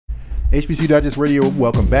HBCU Digest Radio,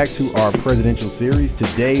 welcome back to our presidential series.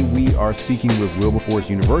 Today we are speaking with Wilberforce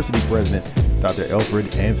University President Dr.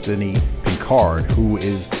 Elfred Anthony Pinkard, who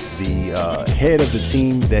is the head of the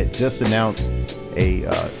team that just announced a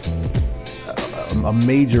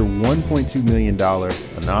major $1.2 million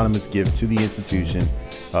anonymous gift to the institution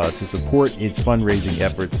to support its fundraising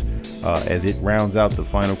efforts as it rounds out the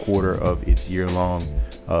final quarter of its year-long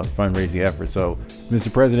fundraising efforts. So,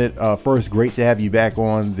 Mr. President, first, great to have you back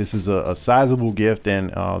on. This is a sizable gift and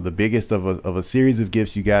the biggest of a series of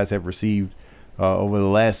gifts you guys have received over the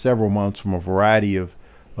last several months from a variety of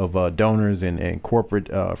donors and corporate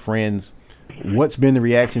friends. What's been the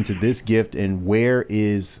reaction to this gift, and where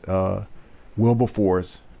is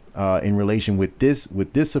Wilberforce in relation with this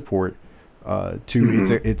support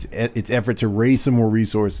to its effort to raise some more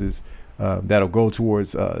resources that'll go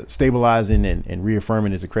towards stabilizing and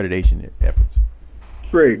reaffirming its accreditation efforts?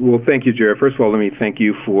 Great. Well, thank you, Jared. First of all, let me thank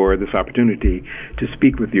you for this opportunity to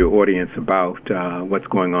speak with your audience about what's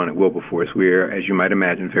going on at Wilberforce. We're, as you might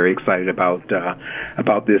imagine, very excited about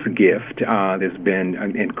this gift. There's been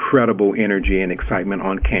an incredible energy and excitement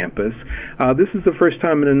on campus. This is the first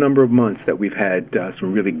time in a number of months that we've had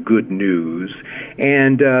some really good news,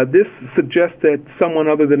 and this suggests that someone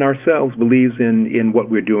other than ourselves believes in what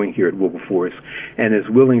we're doing here at Wilberforce and is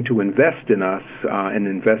willing to invest in us and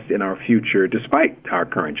invest in our future despite our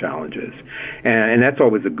current challenges, and that's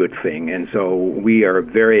always a good thing. And so we are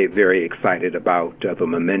very, very excited about the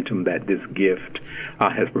momentum that this gift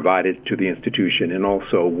has provided to the institution, and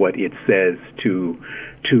also what it says to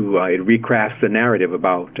it recrafts the narrative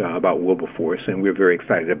about Wilberforce, and we're very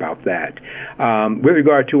excited about that. With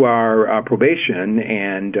regard to our probation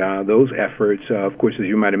and those efforts, of course, as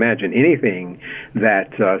you might imagine, anything that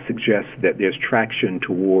suggests that there's traction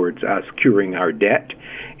towards us curing our debt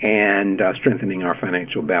and strengthening our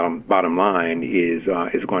financial bottom line is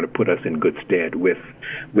going to put us in good stead with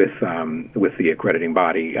the accrediting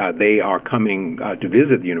body. They are coming to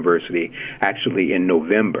visit the university actually in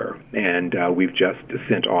November, and we've just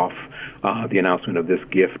sent off the announcement of this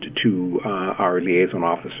gift to our liaison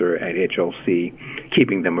officer at HLC,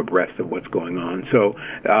 keeping them abreast of what's going on. So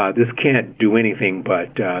this can't do anything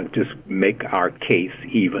but just make our case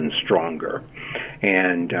even stronger.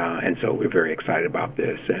 And so we're very excited about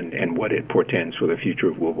this and what it portends for the future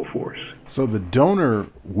of Wilberforce. So the donor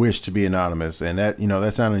wished to be anonymous, and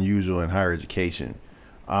that's not unusual in higher education.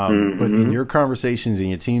 But in your conversations, in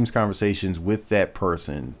your team's conversations with that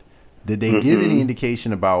person, did they give any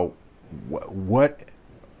indication about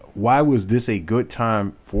why was this a good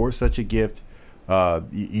time for such a gift?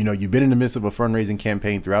 You've been in the midst of a fundraising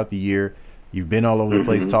campaign throughout the year. You've been all over the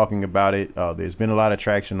place talking about it. There's been a lot of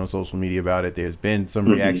traction on social media about it. There's been some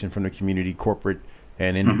reaction from the community, corporate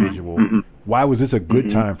and individual. Why was this a good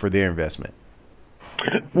time for their investment?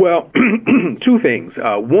 Well, two things.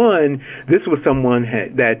 One, this was someone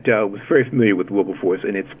that was very familiar with Wilberforce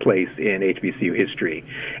and its place in HBCU history,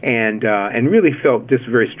 and really felt just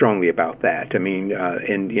very strongly about that. I mean,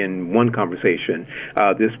 in one conversation,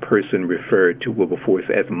 this person referred to Wilberforce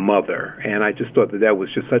as mother, and I just thought that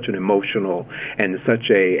was just such an emotional and such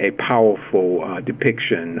a powerful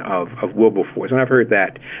depiction of Wilberforce. And I've heard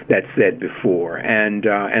that said before, and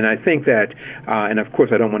I think that, and of course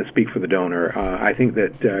I don't want to speak for the donor. I think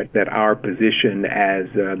that our position as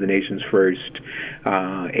the nation's first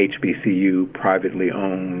HBCU, privately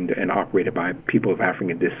owned and operated by people of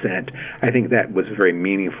African descent, I think that was very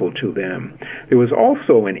meaningful to them. There was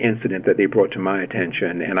also an incident that they brought to my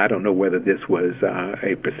attention, and I don't know whether this was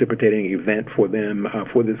a precipitating event for them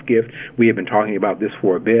for this gift. We have been talking about this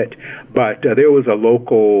for a bit, but there was a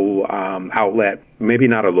local outlet, maybe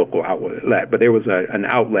not a local outlet, but there was an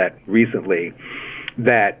outlet recently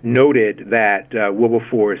that noted that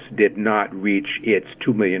Wilberforce did not reach its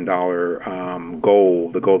 $2 million goal,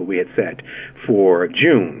 the goal that we had set for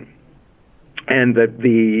June, and that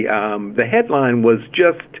the headline was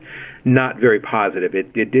just not very positive.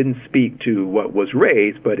 It didn't speak to what was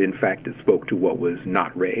raised, but in fact it spoke to what was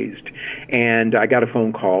not raised. And I got a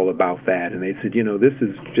phone call about that, and they said, this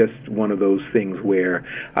is just one of those things where,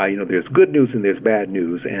 there's good news and there's bad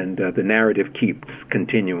news, and the narrative keeps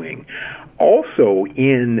continuing. Also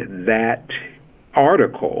in that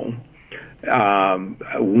article,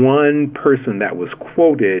 one person that was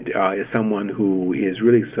quoted is someone who is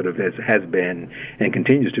really sort of has been and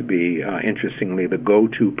continues to be, interestingly, the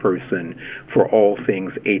go-to person for all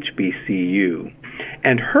things HBCU.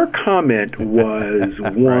 And her comment was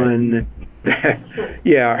one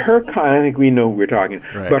yeah, I think we know who we're talking.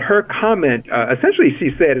 Right. But her comment, essentially she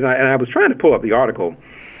said, and I was trying to pull up the article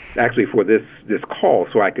actually for this call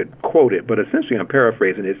so I could quote it, but essentially I'm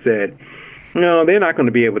paraphrasing. It said, No, they're not going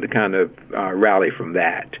to be able to kind of rally from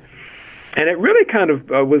that. And it really kind of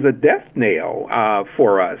was a death nail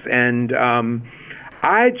for us. And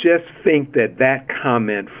I just think that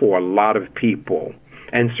comment for a lot of people,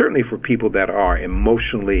 and certainly for people that are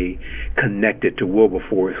emotionally connected to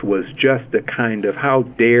Wilberforce, was just a kind of, how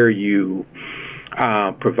dare you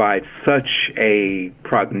provide such a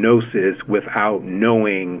prognosis without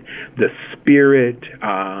knowing the spirit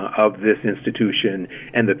of this institution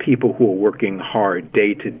and the people who are working hard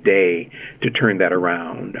day to day to turn that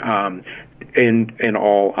around. In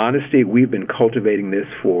all honesty, we've been cultivating this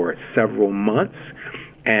for several months.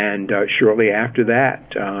 And shortly after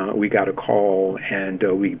that, we got a call, and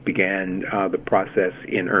we began the process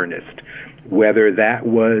in earnest. Whether that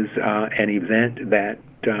was an event that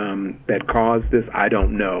caused this, I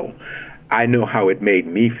don't know. I know how it made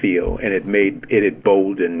me feel, and it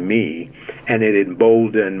emboldened me, and it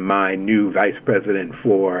emboldened my new vice president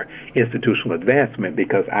for institutional advancement,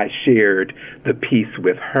 because I shared the piece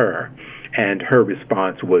with her, and her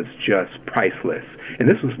response was just priceless. And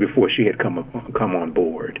this was before she had come on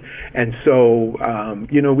board. And so,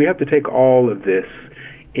 we have to take all of this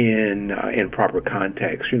in proper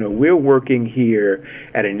context. We're working here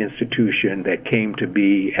at an institution that came to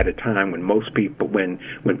be at a time when most people, when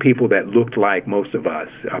people that looked like most of us,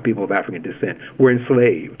 people of African descent, were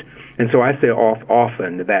enslaved. And so I say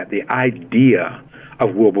often that the idea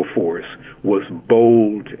of Wilberforce was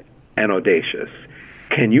bold and audacious.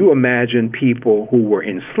 Can you imagine people who were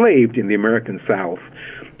enslaved in the American South,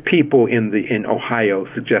 people in Ohio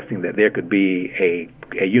suggesting that there could be a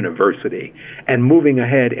university, and moving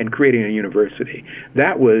ahead and creating a university?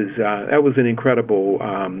 That was an incredible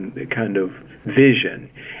kind of vision,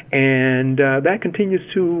 and that continues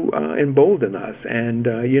to embolden us. And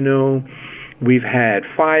we've had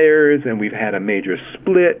fires, and we've had a major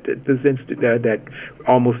split that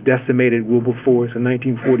almost decimated Wilberforce in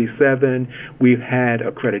 1947. We've had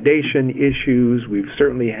accreditation issues. We've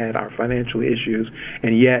certainly had our financial issues.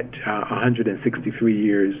 And yet, 163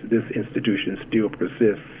 years, this institution still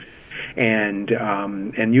persists. And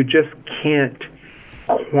you just can't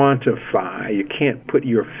quantify, you can't put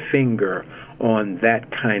your finger on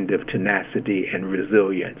that kind of tenacity and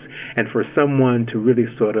resilience. And for someone to really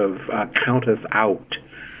sort of count us out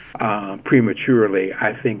prematurely,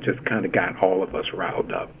 I think just kind of got all of us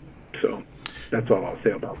riled up. So that's all I'll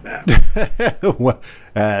say about that. Well,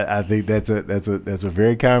 I think that's a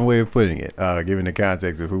very kind way of putting it, given the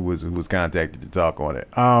context of who was contacted to talk on it.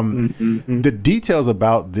 The details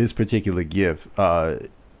about this particular gift,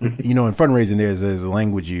 in fundraising, there's a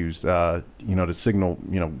language used, to signal,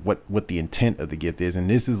 what the intent of the gift is. And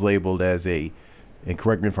this is labeled as and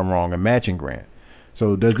correct me if I'm wrong, a matching grant.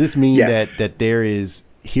 So does this mean that there is,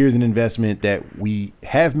 here's an investment that we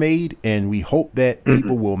have made and we hope that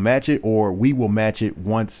people will match it, or we will match it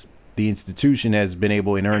once the institution has been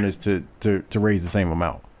able in earnest to raise the same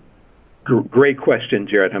amount? Great question,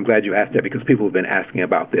 Jared. I'm glad you asked that, because people have been asking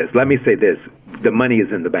about this. Let me say this. The money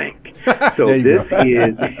is in the bank. So this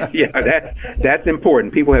is, that's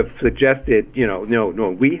important. People have suggested,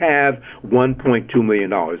 no, we have $1.2 million.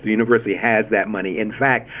 The university has that money. In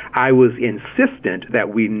fact, I was insistent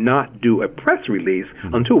that we not do a press release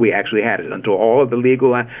until we actually had it, until all of the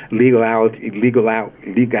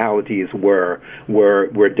legalities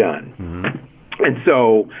were done. And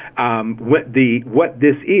so what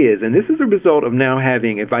this is, and this is a result of now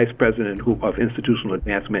having a vice president of institutional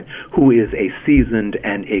advancement who is a seasoned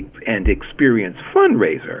and experienced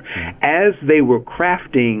fundraiser. As they were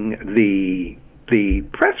crafting the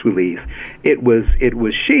press release, it was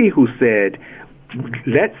she who said,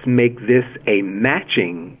 let's make this a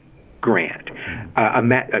matching grant.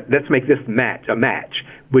 Let's make this a match,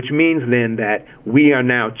 which means then that we are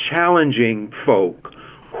now challenging folk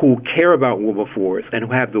who care about Wilberforce and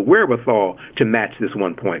who have the wherewithal to match this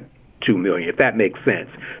 $1.2 million, if that makes sense.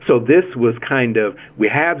 So this was kind of, we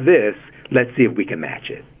have this, let's see if we can match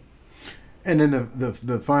it. And then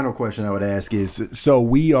the final question I would ask is, so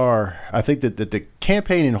I think that the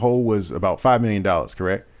campaign in whole was about $5 million,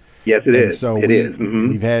 correct? Yes, it is. So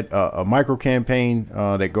we've had a micro campaign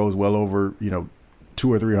that goes well over, $200,000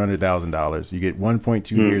 or $300,000. You get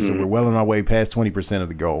 1.2 years, so we're well on our way past 20% of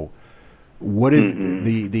the goal. What is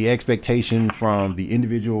the expectation from the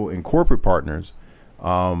individual and corporate partners,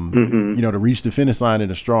 to reach the finish line in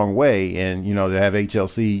a strong way, and, to have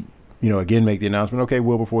HLC, again, make the announcement, okay,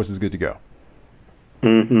 Wilberforce is good to go?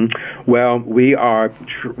 Well, we are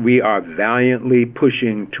valiantly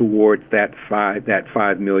pushing towards that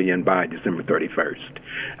 5 million by December 31st.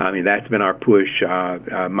 I mean, that's been our push.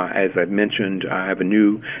 As I mentioned, I have a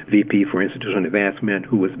new VP for Institutional Advancement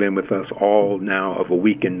who has been with us all now of a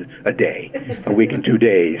week and a day, a week and 2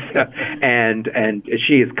 days, and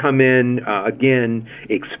she has come in again,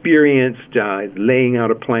 experienced, is laying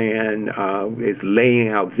out a plan, is laying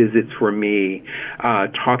out visits for me,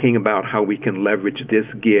 talking about how we can leverage this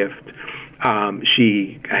gift.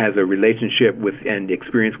 She has a relationship with and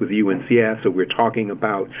experience with UNCF, so we're talking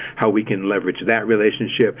about how we can leverage that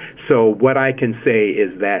relationship. So what I can say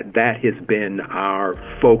is that has been our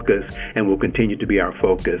focus and will continue to be our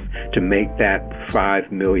focus to make that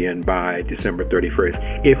 5 million by December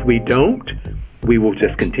 31st. If we don't, we will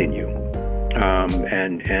just continue.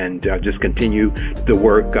 And just continue the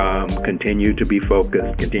work, continue to be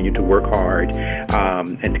focused, continue to work hard,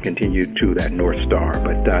 and to continue to that North Star.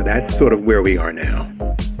 But that's sort of where we are now.